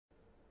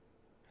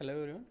Hello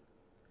everyone.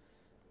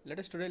 Let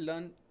us today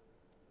learn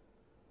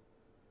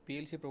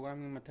PLC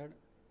programming method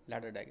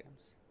ladder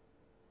diagrams.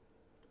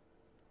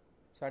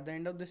 So at the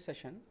end of this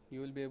session, you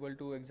will be able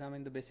to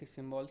examine the basic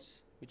symbols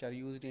which are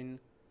used in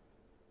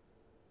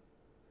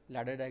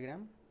ladder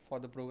diagram for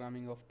the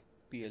programming of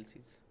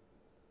PLCs.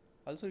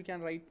 Also, you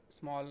can write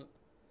small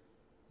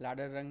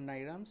ladder rung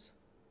diagrams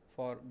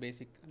for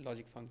basic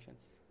logic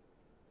functions.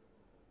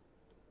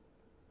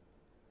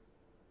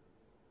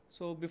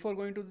 So before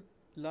going to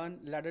learn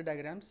ladder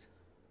diagrams,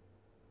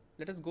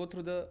 let us go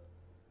through the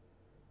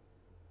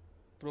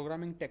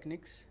programming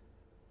techniques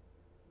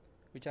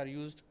which are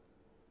used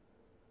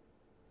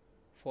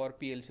for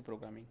PLC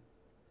programming.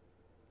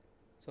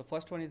 So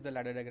first one is the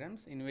ladder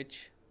diagrams, in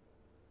which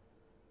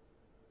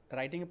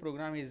writing a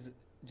program is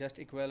just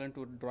equivalent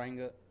to drawing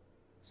a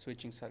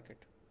switching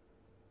circuit.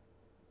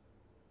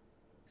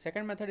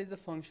 Second method is the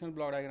functional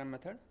block diagram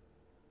method,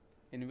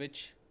 in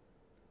which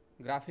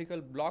graphical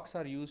blocks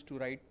are used to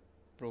write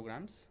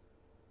programs.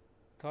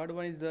 Third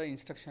one is the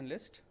instruction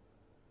list,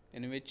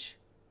 in which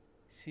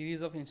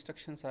series of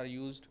instructions are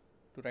used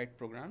to write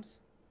programs,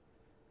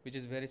 which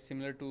is very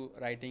similar to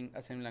writing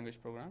assembly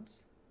language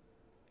programs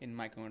in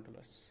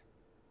microcontrollers.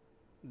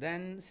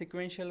 Then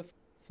sequential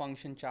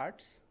function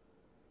charts.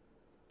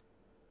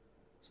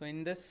 So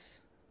in this,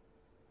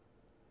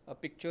 a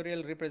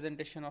pictorial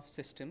representation of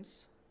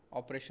systems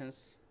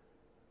operations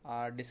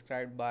are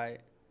described by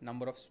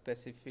number of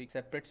specific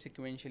separate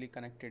sequentially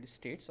connected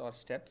states or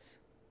steps,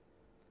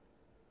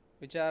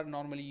 which are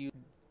normally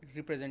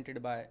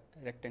represented by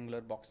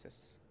rectangular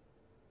boxes.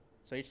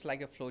 So it's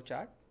like a flow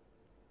chart.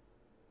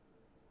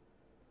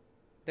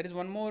 There is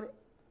one more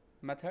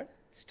method,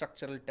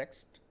 structural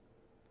text.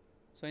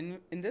 So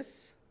in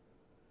this,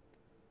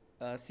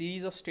 a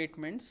series of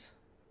statements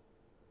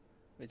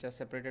which are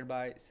separated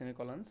by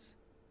semicolons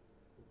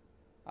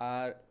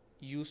are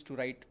used to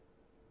write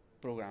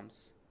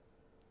programs.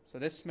 So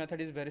this method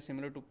is very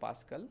similar to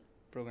Pascal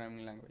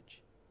programming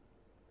language.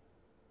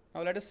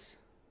 Now let us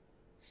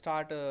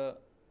start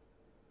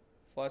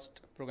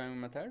first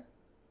programming method,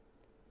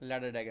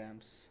 ladder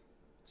diagrams.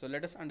 So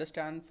let us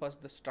understand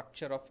first the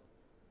structure of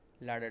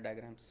ladder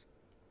diagrams.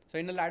 So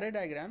in a ladder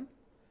diagram,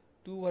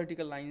 two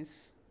vertical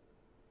lines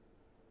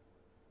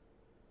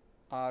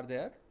are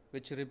there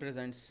which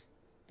represents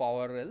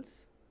power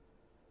rails,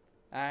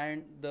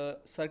 and the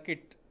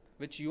circuit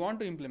which you want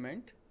to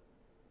implement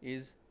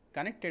is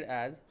connected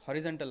as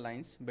horizontal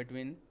lines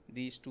between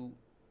these two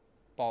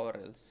power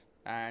rails,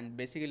 and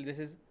basically this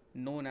is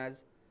known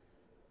as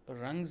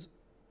rungs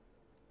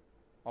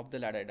of the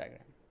ladder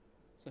diagram.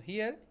 So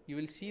here you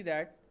will see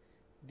that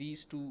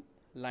these two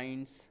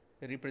lines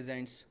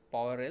represents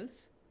power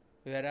rails,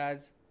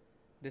 whereas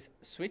this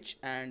switch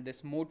and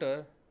this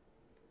motor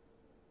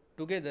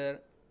together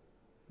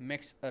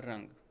makes a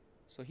rung.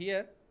 So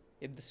here,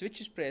 if the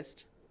switch is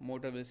pressed,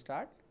 motor will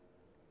start.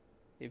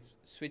 If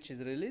switch is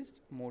released,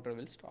 motor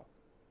will stop.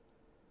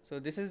 So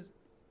this is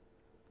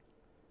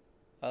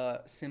a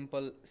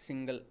simple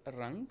single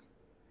rung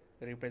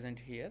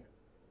represented here.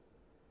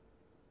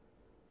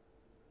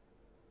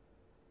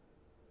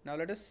 Now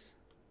let us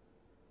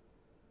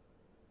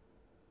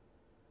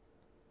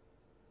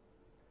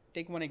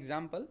take one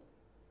example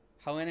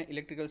how an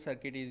electrical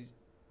circuit is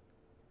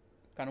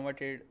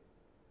converted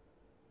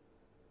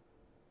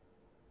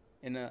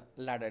in a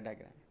ladder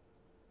diagram.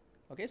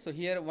 Okay, so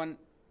here one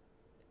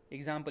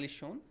example is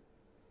shown.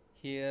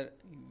 Here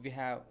we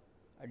have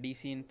a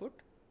DC input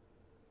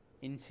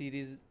in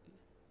series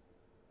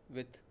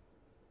with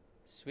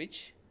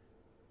switch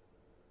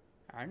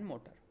and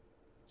motor.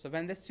 So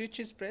when the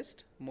switch is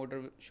pressed,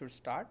 motor should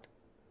start,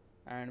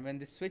 and when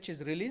the switch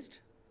is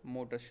released,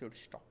 motor should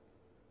stop.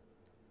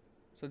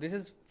 So this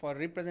is for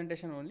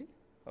representation only,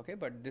 okay,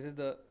 but this is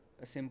a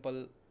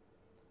simple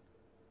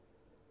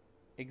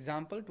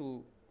example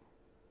to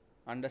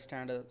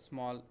understand a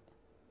small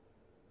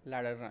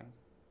ladder rung.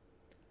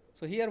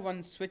 So here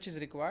one switch is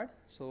required.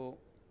 So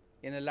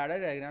in a ladder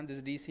diagram,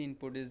 this DC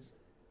input is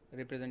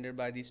represented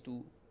by these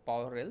two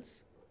power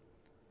rails,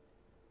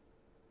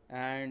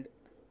 and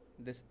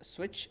this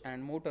switch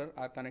and motor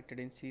are connected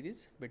in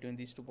series between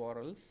these two power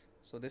rails.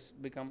 So this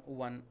become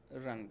one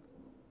rung.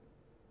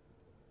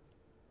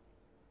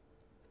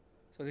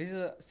 So this is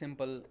a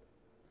simple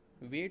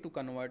way to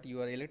convert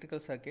your electrical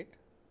circuit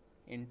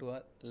into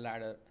a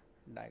ladder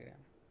diagram.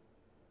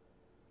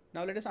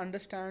 Now let us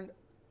understand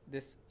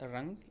this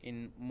rung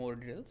in more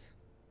details.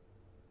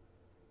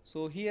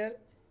 So here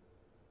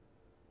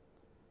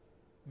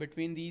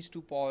between these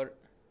two power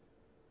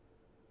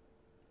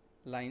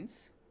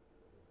lines,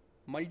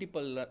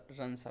 multiple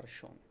runs are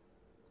shown.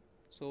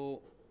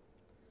 So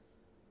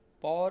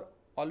power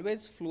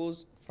always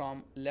flows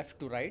from left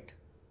to right.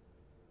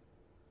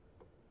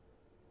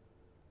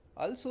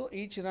 Also,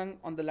 each rung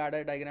on the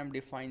ladder diagram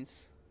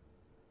defines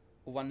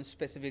one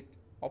specific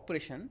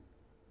operation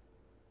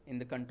in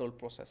the control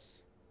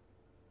process.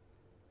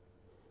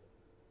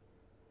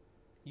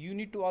 You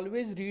need to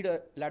always read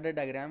a ladder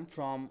diagram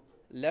from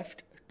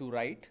left to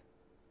right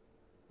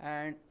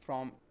and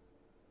from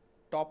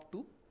top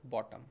to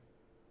bottom.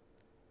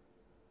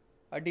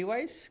 A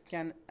device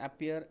can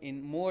appear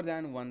in more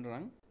than one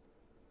rung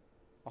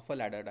of a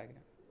ladder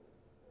diagram.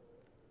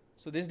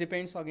 So this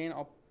depends again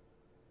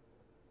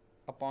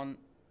upon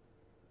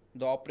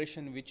the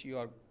operation which you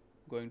are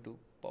going to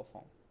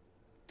perform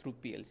through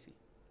PLC.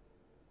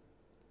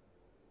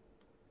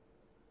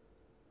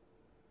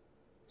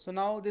 So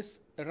now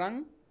this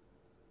rung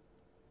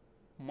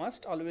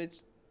must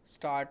always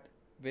start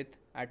with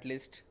at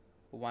least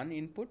one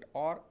input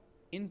or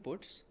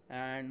inputs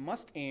and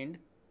must end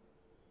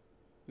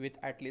with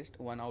at least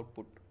one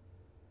output.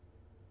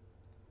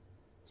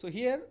 So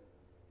here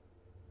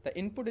the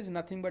input is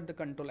nothing but the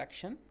control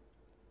action,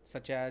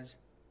 such as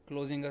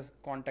closing a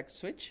contact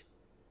switch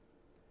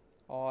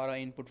or an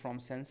input from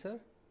sensor,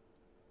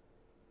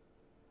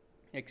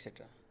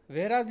 etc.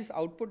 Whereas this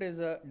output is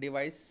a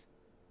device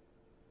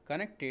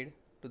connected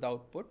to the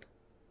output,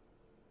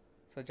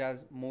 such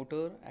as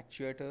motor,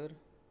 actuator,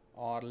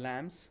 or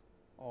lamps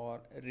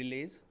or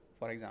relays,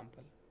 for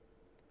example.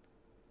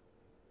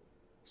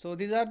 So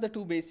these are the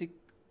two basic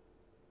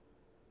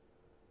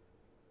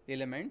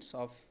elements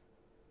of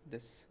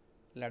this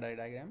ladder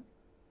diagram.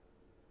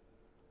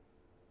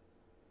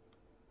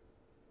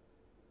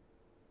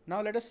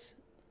 Now let us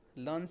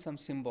learn some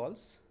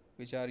symbols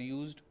which are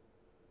used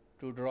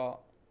to draw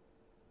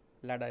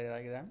ladder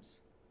diagrams.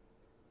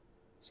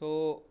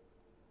 So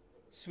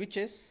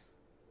switches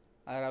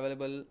are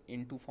available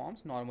in two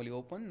forms: normally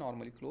open,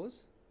 normally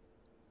close.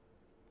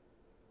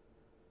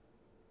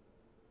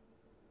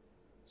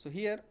 So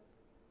here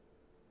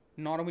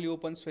normally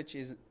open switch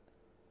is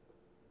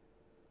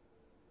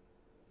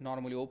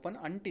normally open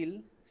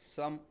until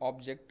some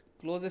object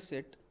closes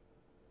it,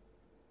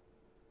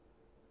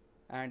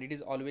 and it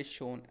is always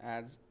shown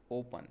as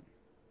open.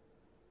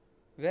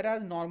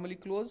 Whereas normally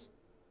close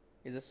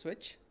is a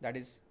switch that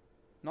is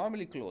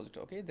normally closed.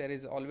 Okay, there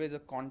is always a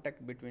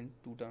contact between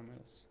two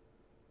terminals.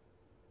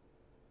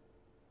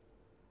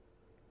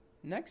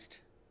 Next,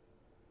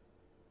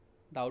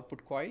 the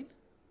output coil.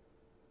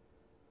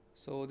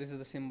 So this is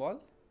the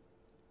symbol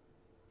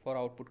for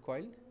output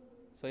coil.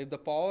 So if the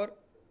power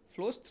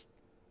flows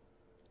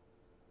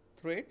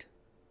through it,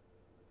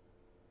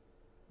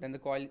 then the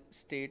coil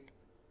state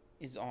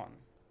is on,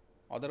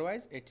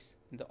 otherwise it's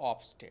in the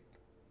off state.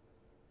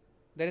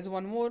 There is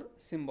one more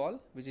symbol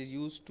which is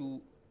used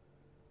to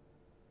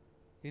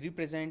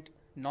represent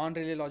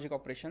non-relay logic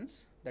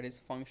operations, that is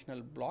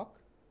functional block.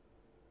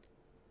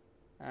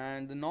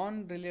 And the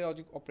non-relay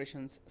logic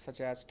operations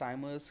such as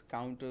timers,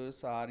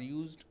 counters are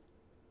used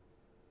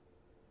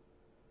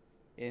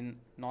in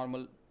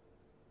normal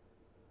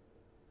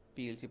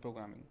PLC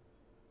programming.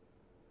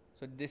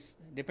 So this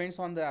depends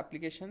on the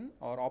application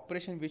or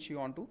operation which you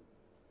want to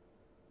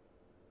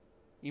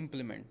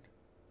implement.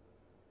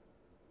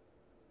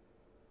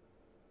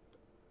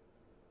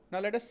 Now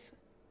let us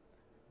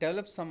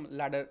develop some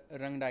ladder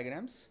rung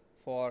diagrams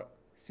for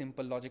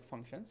simple logic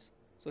functions.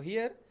 So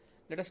here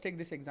let us take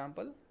this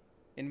example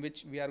in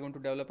which we are going to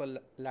develop a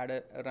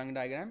ladder rung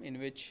diagram in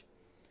which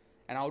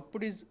an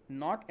output is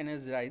not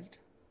energized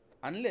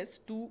unless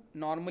two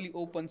normally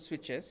open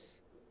switches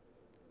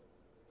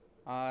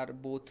are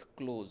both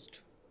closed.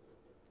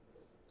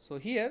 So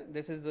here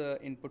this is the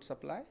input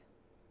supply,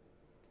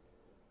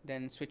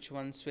 then switch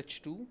 1,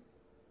 switch 2,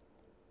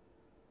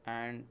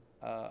 and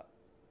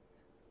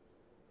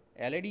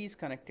LED is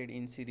connected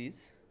in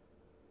series.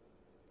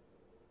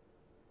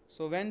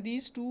 So when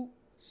these two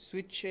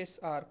switches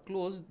are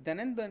closed, then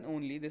and then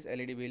only this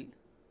LED will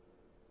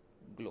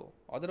glow,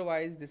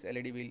 otherwise this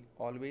LED will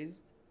always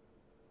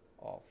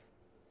off.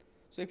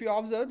 So if you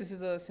observe, this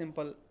is a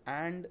simple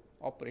AND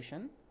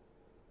operation.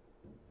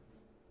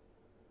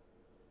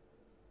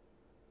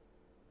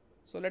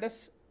 So let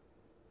us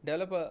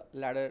develop a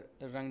ladder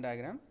rung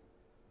diagram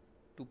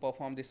to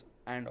perform this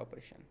AND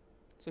operation.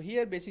 So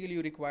here basically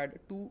you required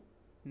two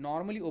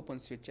normally open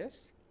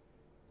switches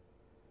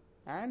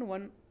and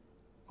one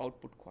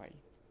output coil.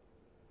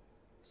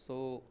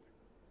 So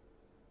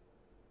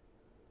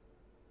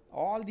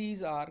all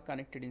these are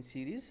connected in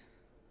series.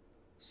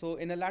 So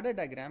in a ladder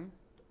diagram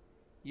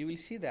you will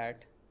see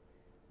that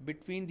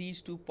between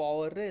these two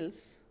power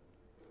rails,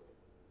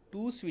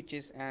 two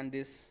switches and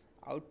this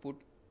output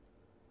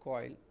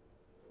coil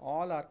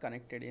all are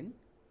connected in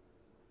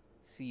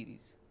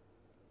series.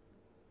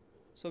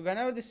 So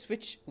whenever this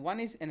switch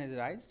 1 is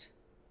energized,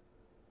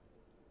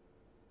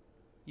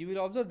 you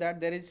will observe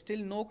that there is still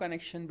no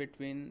connection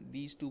between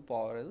these two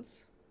power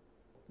rails.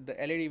 The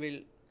LED will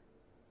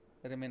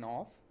remain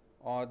off,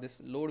 or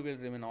this load will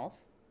remain off.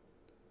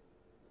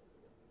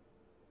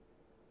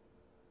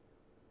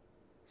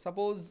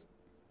 Suppose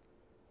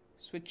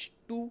switch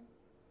 2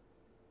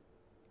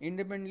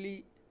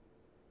 independently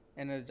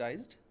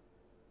energized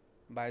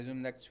by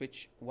assuming that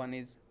switch 1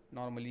 is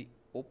normally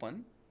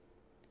open.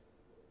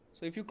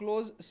 So if you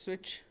close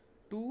switch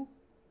 2,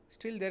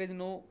 still there is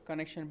no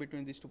connection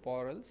between these two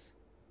power rails.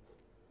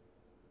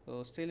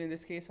 So still in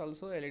this case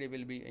also LED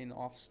will be in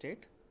off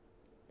state.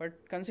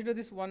 But consider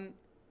this one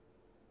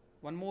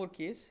more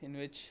case in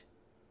which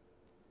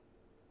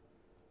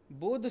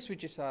both the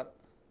switches are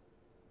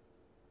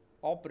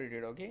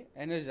operated, okay,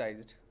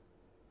 energized.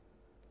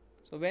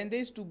 So when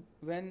these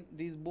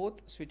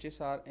both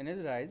switches are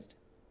energized,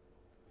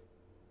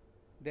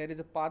 there is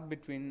a path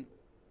between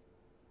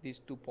these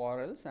two power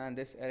rails, and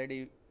this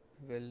LED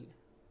will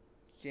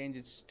change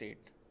its state.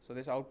 So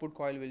this output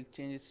coil will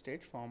change its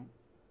state from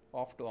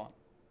off to on.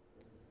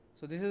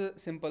 So this is a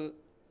simple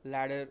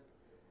ladder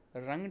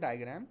rung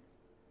diagram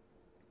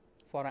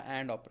for an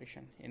AND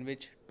operation, in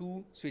which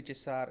two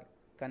switches are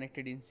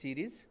connected in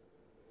series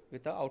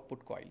with the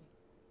output coil.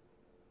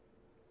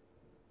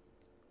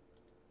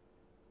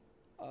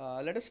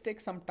 Let us take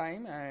some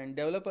time and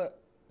develop a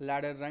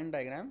ladder rung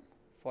diagram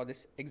for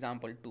this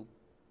example 2.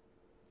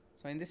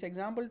 So in this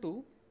example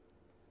 2,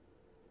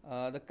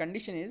 the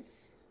condition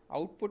is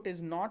output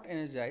is not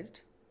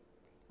energized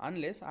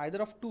unless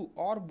either of two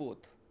or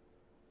both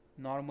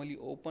normally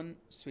open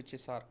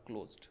switches are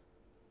closed.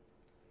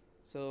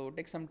 So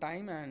take some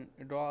time and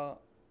draw a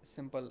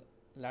simple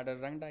ladder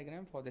rung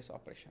diagram for this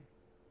operation.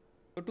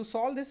 So to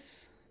solve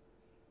this,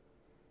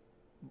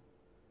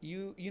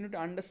 you need to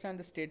understand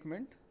the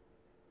statement.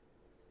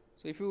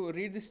 So if you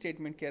read this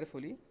statement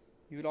carefully,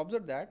 you will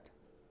observe that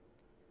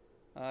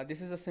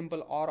this is a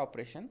simple OR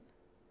operation.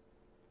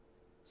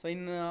 So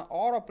in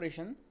OR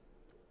operation,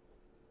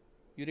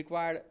 you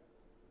require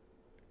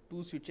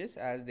two switches,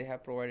 as they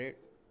have provided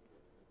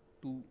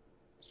two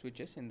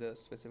switches in the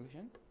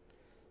specification.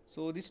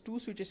 So these two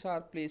switches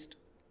are placed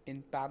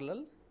in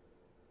parallel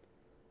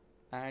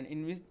and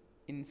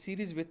in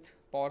series with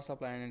power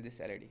supply and this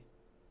LED.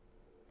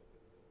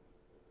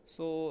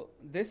 So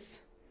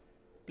this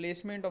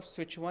placement of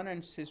switch 1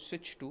 and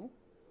switch 2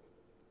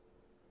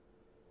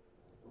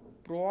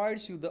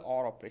 provides you the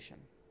OR operation.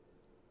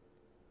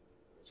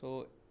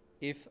 So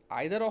if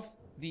either of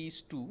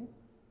these two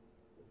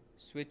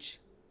switch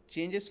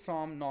changes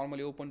from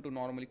normally open to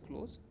normally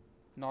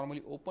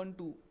open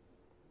to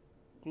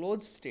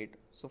closed state.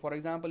 So for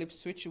example, if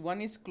switch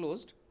 1 is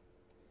closed,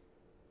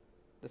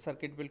 the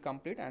circuit will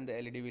complete and the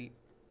LED will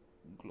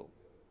glow.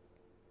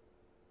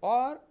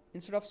 Or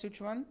instead of switch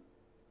 1,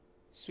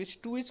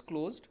 switch 2 is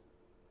closed,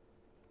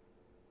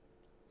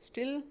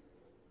 still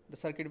the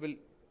circuit will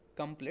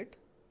complete,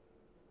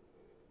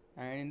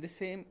 and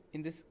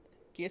in this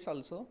case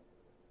also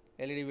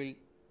LED will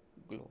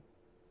glow.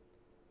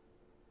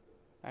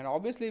 And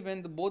obviously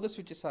when both the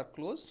switches are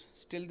closed,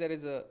 still there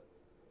is a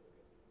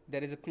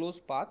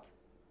closed path.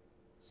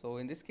 So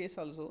in this case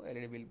also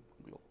LED will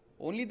glow.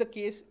 Only the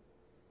case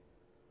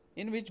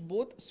in which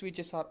both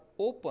switches are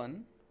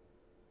open,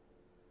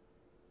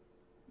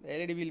 the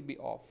LED will be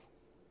off.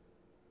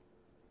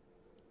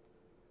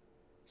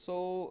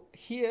 So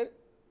here,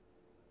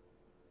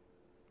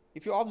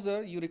 if you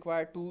observe, you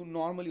require two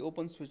normally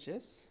open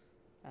switches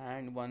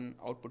and one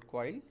output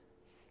coil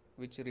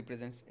which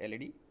represents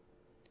LED.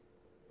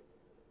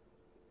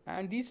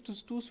 And these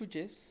two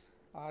switches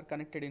are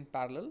connected in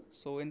parallel.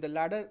 So in the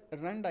ladder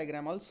run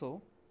diagram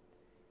also,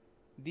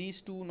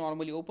 these two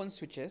normally open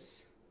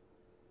switches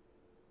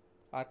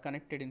are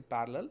connected in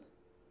parallel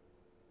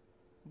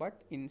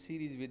but in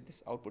series with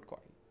this output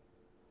coil.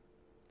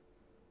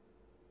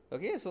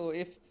 Okay, so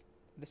if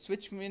the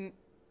switch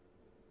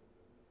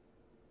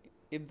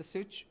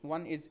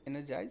 1 is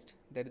energized,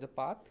 there is a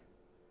path.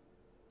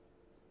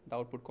 The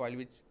output coil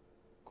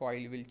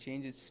will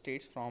change its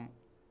states from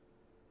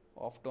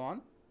off to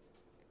on.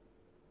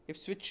 If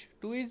switch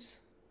 2 is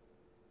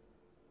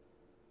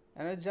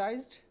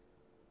energized,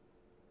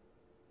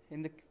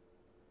 in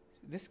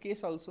this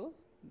case also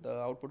the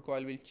output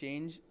coil will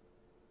change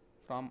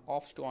from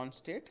off to on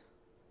state,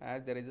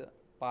 as there is a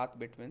path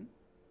between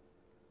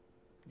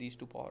these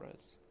two power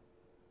rails.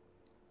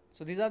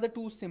 So these are the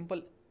two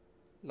simple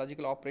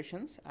logical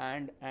operations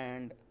and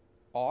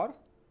OR,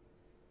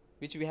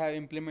 which we have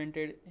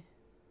implemented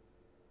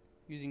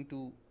using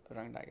two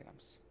rung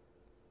diagrams,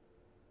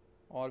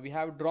 or we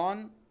have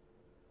drawn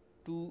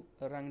two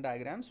rung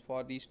diagrams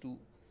for these two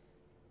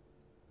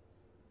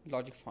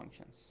logic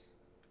functions.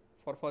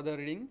 For further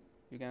reading,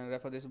 you can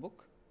refer this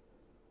book.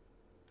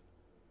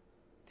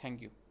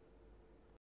 Thank you.